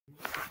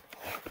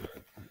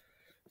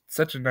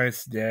such a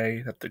nice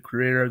day that the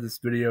creator of this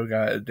video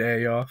got a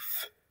day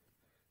off.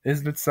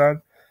 Isn't it,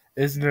 son?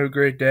 Isn't it a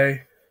great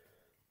day?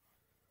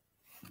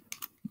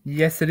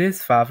 Yes, it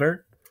is,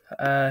 father.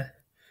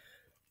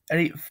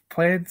 Any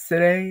plans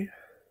today?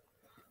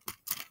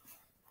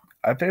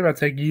 I'm thinking about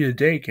taking you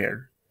to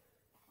daycare.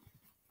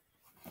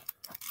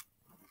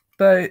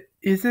 But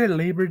isn't it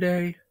Labor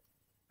Day?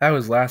 That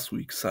was last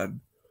week,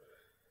 son.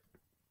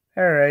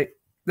 Alright,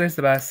 there's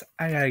the bus.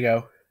 I gotta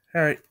go.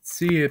 Alright,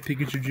 see you,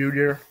 Pikachu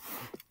Jr.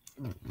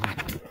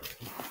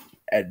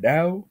 And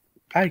now,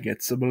 I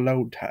get some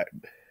alone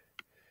time.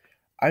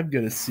 I'm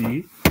gonna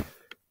see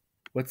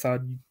what's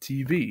on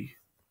TV.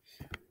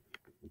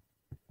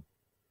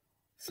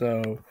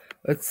 So,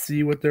 let's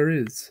see what there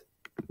is.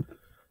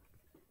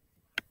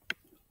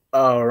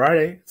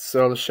 Alrighty,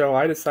 so the show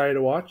I decided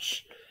to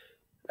watch,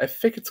 I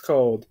think it's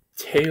called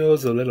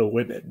Tales of Little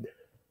Women.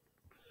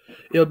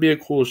 It'll be a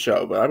cool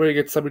show, but I'm gonna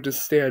get something to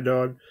stand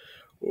on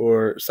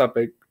or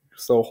something,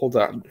 so hold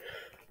on.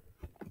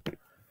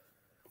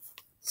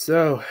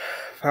 So,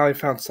 finally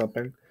found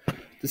something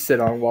to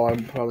sit on while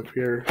the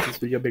creator of this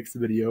video makes the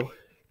video.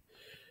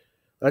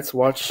 Let's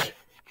watch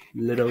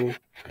Little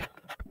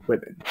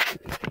Women.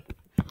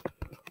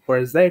 Or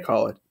as they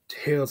call it,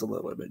 Tales of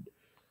Little Women.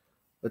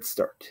 Let's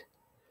start.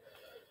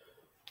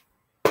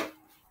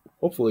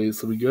 Hopefully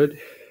this will be good.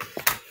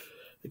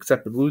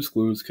 Except the Blue's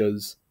Clues,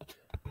 because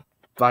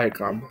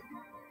Viacom.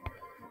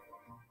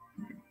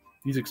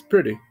 Music's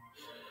pretty.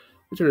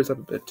 Let's turn this up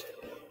a bit.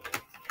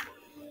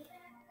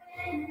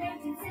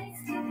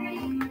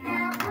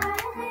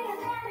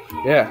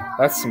 Yeah,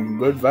 that's some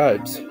good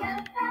vibes.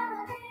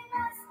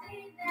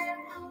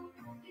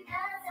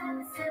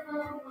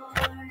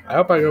 I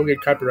hope I don't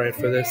get copyright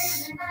for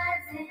this.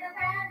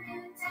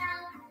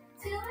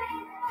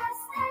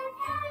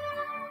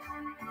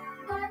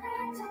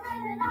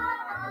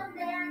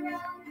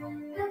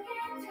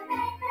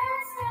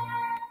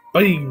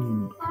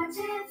 Bing!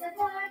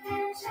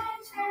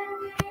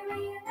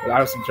 That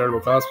was some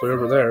terrible cosplay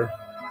over there.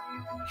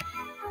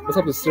 Let's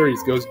hope the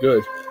series goes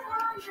good.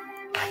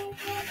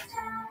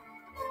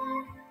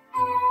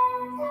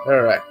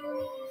 Alright.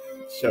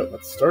 So,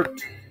 let's start.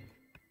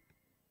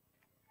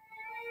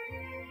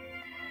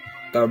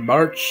 The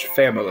March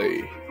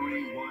Family.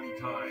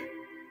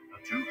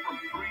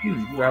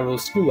 Got a little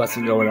school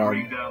lesson going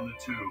on.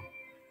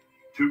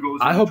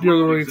 I hope you're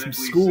learning some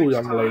school,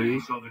 young lady.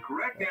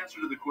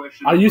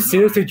 Are you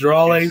seriously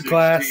drawing,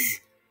 class?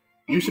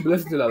 You should be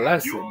listening to the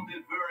lesson. You all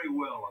did very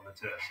well on the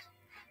test.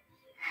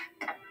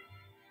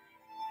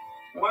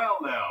 Well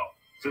now,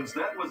 since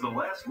that was the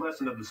last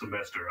lesson of the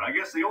semester, I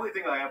guess the only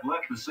thing I have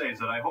left to say is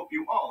that I hope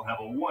you all have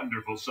a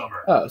wonderful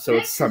summer. Oh, so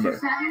it's summer.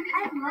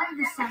 I love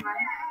the summer.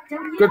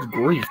 Don't you? Good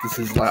grief, this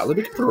is loud. Let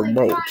me get the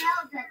remote.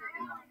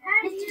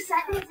 Mr.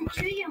 Sutton, is it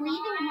true you're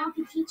leaving and won't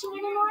be teaching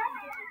anymore?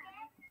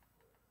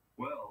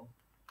 Well,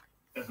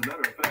 as a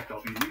matter of fact,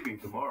 I'll be leaving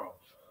tomorrow.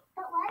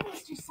 But why,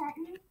 Mr.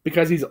 Sutton?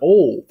 Because he's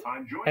old.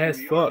 I'm joining As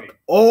the fuck. army.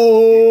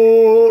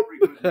 Old! Every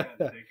good man that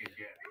they can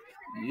get.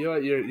 You know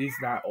what? He's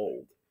not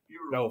old.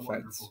 You're No a offense.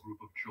 wonderful group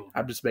of children.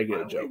 I'm just making I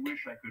a only joke.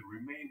 wish I could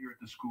remain here at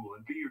the school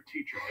and be your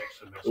teacher next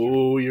semester.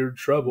 Oh, you're in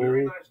trouble.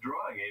 Very nice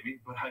drawing, Amy,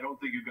 but I don't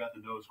think you got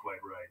the nose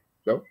quite right.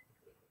 No?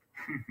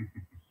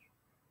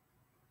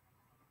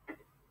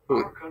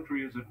 Our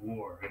country is at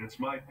war, and it's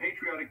my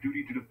patriotic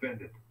duty to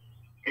defend it.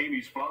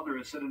 Amy's father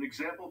has set an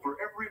example for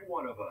every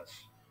one of us.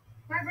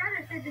 My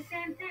brother said the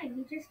same thing.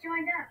 He just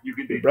joined up. You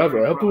can Hey, be brother,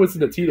 I very hope it proud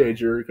wasn't a of your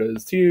teenager,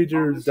 because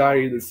teenagers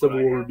dying in the Civil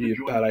But I War have would be to a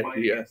join bad the fight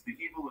idea. against the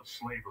evil of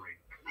slavery.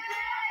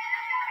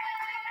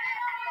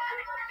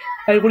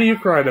 Hey, what are you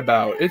crying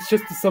about? It's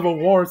just the Civil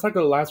War. It's not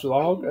going to last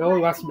long. It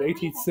only lasts from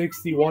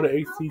 1861 to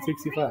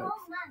 1865.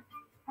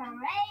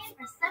 Hooray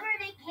for summer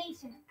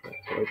vacation.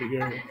 Over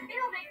here.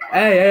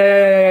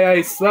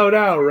 Hey, slow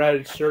down,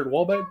 red shirt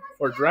woman.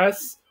 Or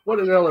dress. What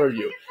the hell are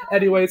you?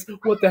 Anyways,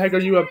 what the heck are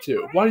you up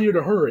to? Why are you in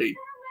a hurry?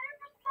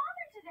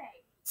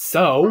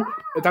 So,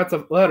 if that's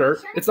a letter,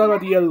 it's not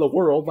about the end of the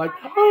world. Like,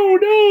 oh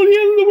no, the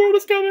end of the world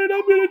is coming.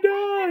 I'm gonna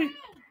die.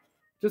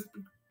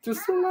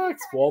 Just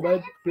relax,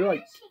 woman. You're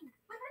like,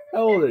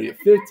 how old are you?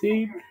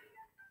 15?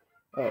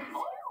 Oh.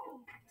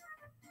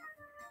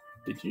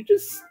 Did you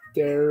just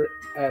stare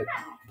at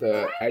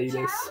the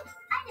anus?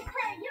 I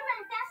declare you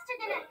run faster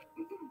than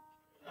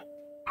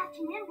a...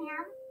 Afternoon,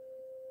 ma'am.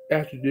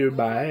 Afternoon,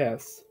 my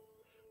ass.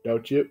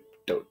 Don't you?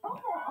 Don't.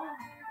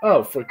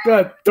 Oh, for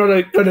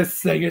goodness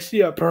sake, is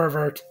she a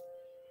pervert?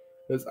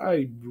 Because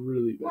I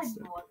really missed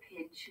it. One more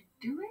pin should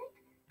do it.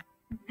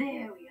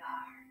 There we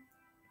are.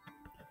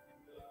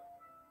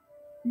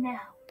 Now,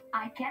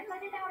 I can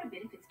let it out a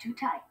bit if it's too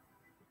tight.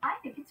 I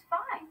think it's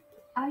fine.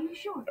 Are you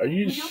sure? Are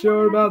you We don't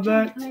sure want to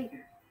about have to that? change it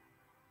later.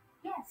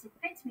 Yes, it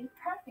fits me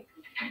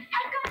perfectly.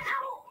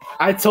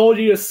 I told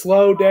you to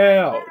slow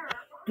down.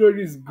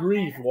 Goodness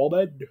grief,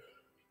 woman. It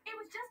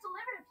was just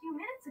delivered a few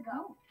minutes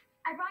ago.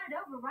 I brought it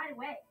over right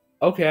away.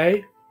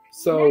 Okay,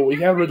 so we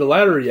haven't read the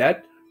letter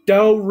yet.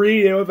 Don't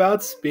read it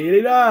without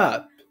speeding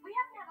up. We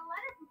haven't had a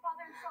letter from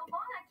Father in so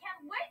long. I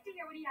can't wait to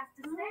hear what he has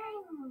to say.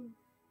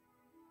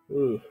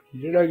 Ooh,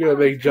 you're not gonna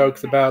make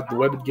jokes about the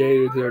women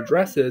getting into their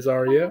dresses,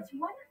 are Oh, you? that's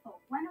wonderful.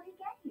 When will he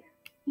get here?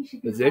 He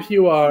should be As if around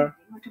you this are. evening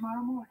or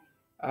tomorrow morning.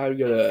 I'm Is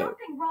gonna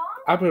something wrong?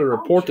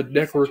 report the Jim, he's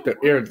network such a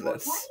that aired worrywart. Why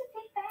this do you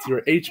think that? to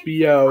your It's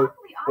HBO awfully or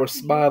odd for you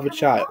Smile of a coming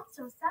Child. home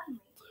so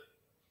suddenly.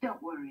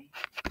 Don't worry.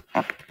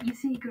 You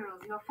see,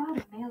 girls, your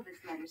father mailed this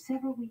letter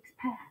several weeks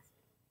past.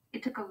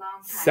 It took a long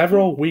time.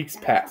 Several weeks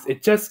past.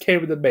 It just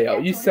came in the mail.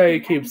 You say it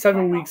came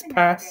 7 weeks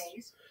past?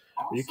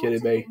 Are you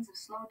kidding me? Things have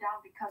slowed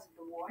down because of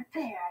the war.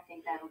 There, I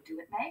think that'll do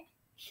it, Meg.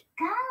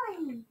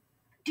 Golly.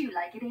 Do you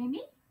like it,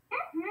 Amy?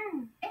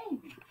 Mm-hmm.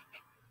 Amy,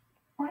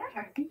 what on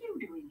earth are you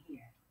doing here?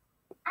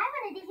 I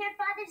wanted to hear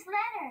Father's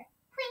letter.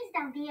 Please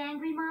don't be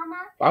angry, Mama.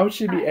 Why would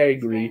she be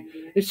angry?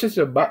 It's just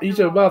he's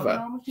your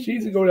mother. She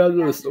isn't going down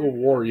to the Civil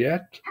War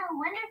yet. How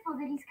wonderful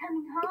that he's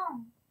coming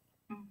home.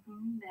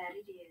 Mm-hmm, that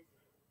it is.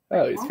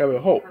 Oh, he's coming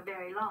home. For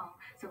very long,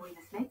 so we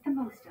must make the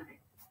most of it.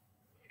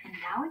 And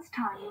now it's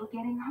time you were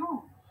getting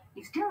home.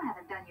 You still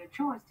haven't done your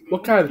chores today.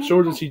 What kind of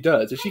chores does she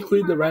do? Does she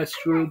clean the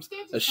restrooms?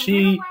 Does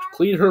she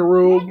clean her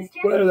room?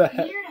 Whatever the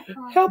heck.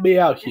 Help me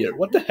out here.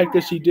 What the heck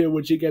does she do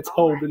when she gets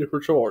home to do her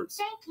chores?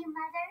 Thank you,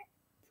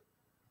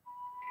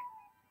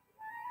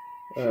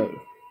 Mother.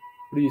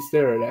 What are you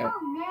staring at?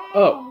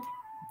 Oh,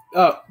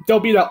 Meg.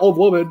 Don't be that old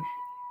woman.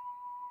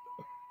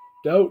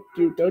 Don't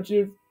you?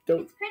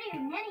 It's prettier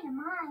than any of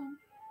mine.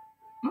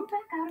 Move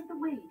back out of the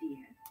way, dear.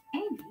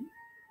 Amy.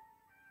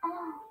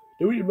 Oh,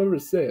 Do what your mother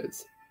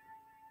says.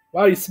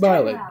 Why are you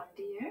smiling? Turn around,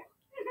 dear.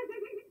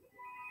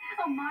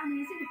 Oh,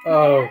 Mommy, isn't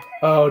it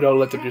Oh, don't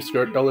lift up your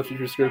skirt. Don't lift up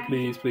your skirt,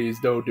 please. Please,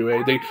 don't do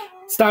anything.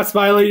 Stop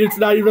smiling. It's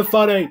not even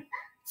funny.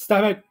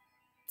 Stop it.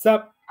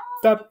 Stop.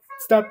 Stop.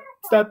 Stop.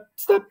 Stop.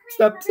 Stop.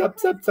 Stop. Stop.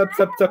 Stop. Stop.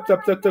 Stop. Stop.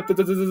 Stop. Stop. Stop.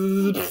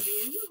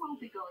 You won't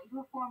be going to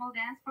a formal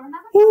dance for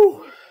another Whew,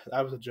 5 years.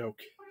 that was a joke.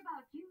 What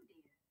about you,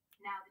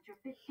 dear? Now that you're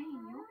 15,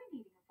 you'll be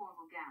needing a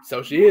formal gown.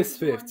 So she is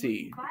You're the one who's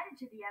 15. invited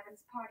to the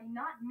Evans party,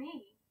 not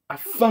me. I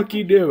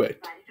fucking knew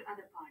it. Invited to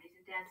other parties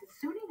and dances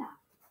soon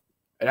enough.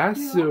 And I You're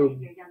only a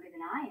assume. year younger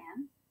than I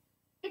am.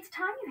 It's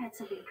time you had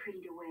something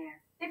pretty to wear.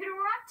 If it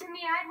were up to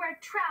me, I'd wear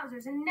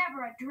trousers and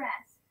never a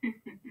dress.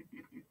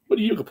 What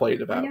are you complaining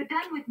When about? you're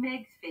done with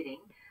Meg's fitting,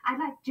 I'd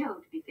like Joe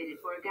to be fitted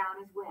for a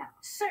gown as well.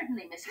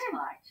 Certainly, Mrs.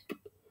 March.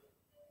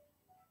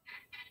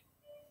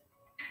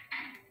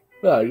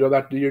 Well, you go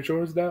back to do your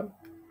chores now?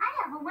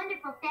 I have a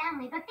wonderful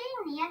family, but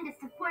being the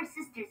youngest of 4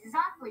 sisters is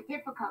awfully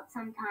difficult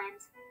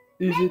sometimes.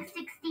 Is it? Meg's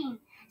 16.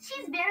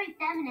 She's very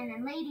feminine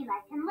and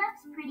ladylike and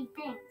loves pretty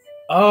things.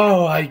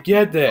 Oh, I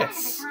get Kind of a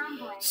this.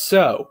 tomboy.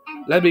 So,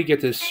 And let me Meg,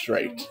 get this 13,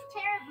 straight. is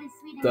terribly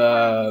sweet and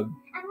The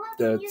kind and loves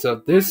music so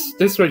more this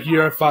than right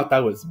here, I anything thought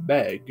that was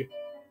Meg,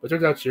 but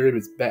turns out your name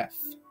is Beth.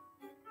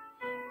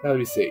 Now let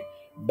me see.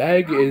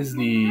 Meg is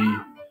the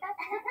else.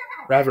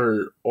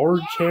 rather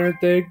orange-haired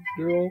thing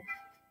girl,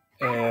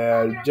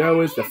 and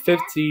Joe is the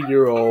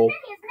 15-year-old.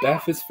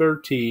 Beth is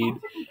 13,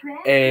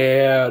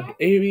 and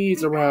Amy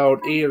is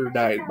around 8 or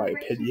 9, in my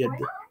opinion.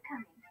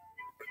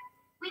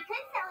 We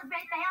could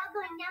celebrate by all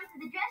going down to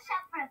the dress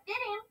shop for a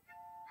fitting.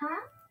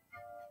 Huh?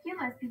 You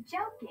must be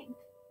joking.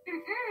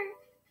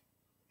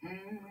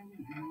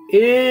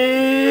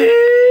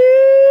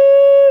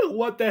 Ew,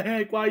 what the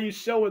heck? Why are you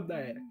showing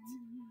that?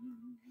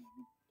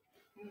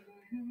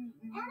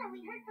 Hannah,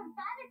 we heard from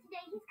Father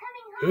today. He's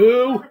coming home.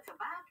 Who? It's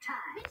about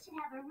time. We should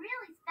have a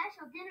really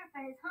special dinner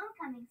for his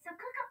homecoming, so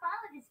cook up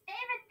all of his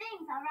favorite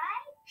things, all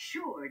right?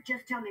 Sure,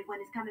 just tell me when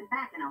he's coming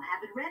back and I'll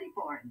have it ready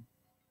for him.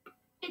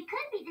 It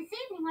could be this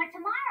evening or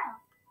tomorrow.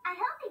 I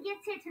hope he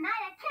gets here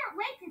tonight. I can't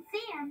wait to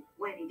see him.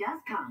 When he does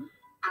come,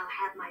 I'll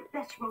have my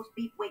best roast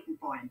beef waiting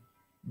for him.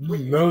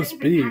 Roast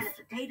beef.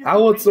 I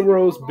want some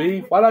roast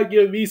beef. Why not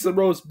give me some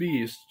roast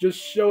beef? Just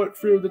show it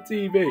through the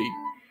TV.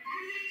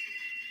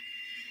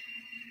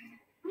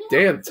 We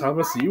Damn, haven't seen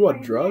Thomas, Father are you for on a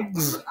year,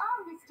 drugs? and we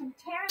all missed him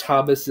terribly.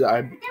 Thomas, But there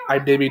I'm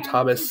were naming other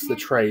Thomas families the who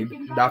train,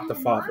 didn't not go the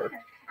even father. longer,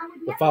 and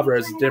would The never father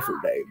has turn a it different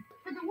off. name.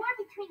 For the war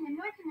between the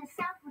North and the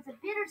South was a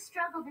bitter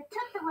struggle that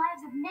took the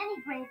lives of many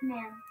brave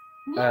men.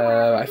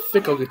 I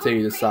think I'll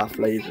continue this off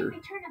later.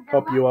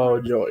 Hope you all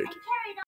enjoyed.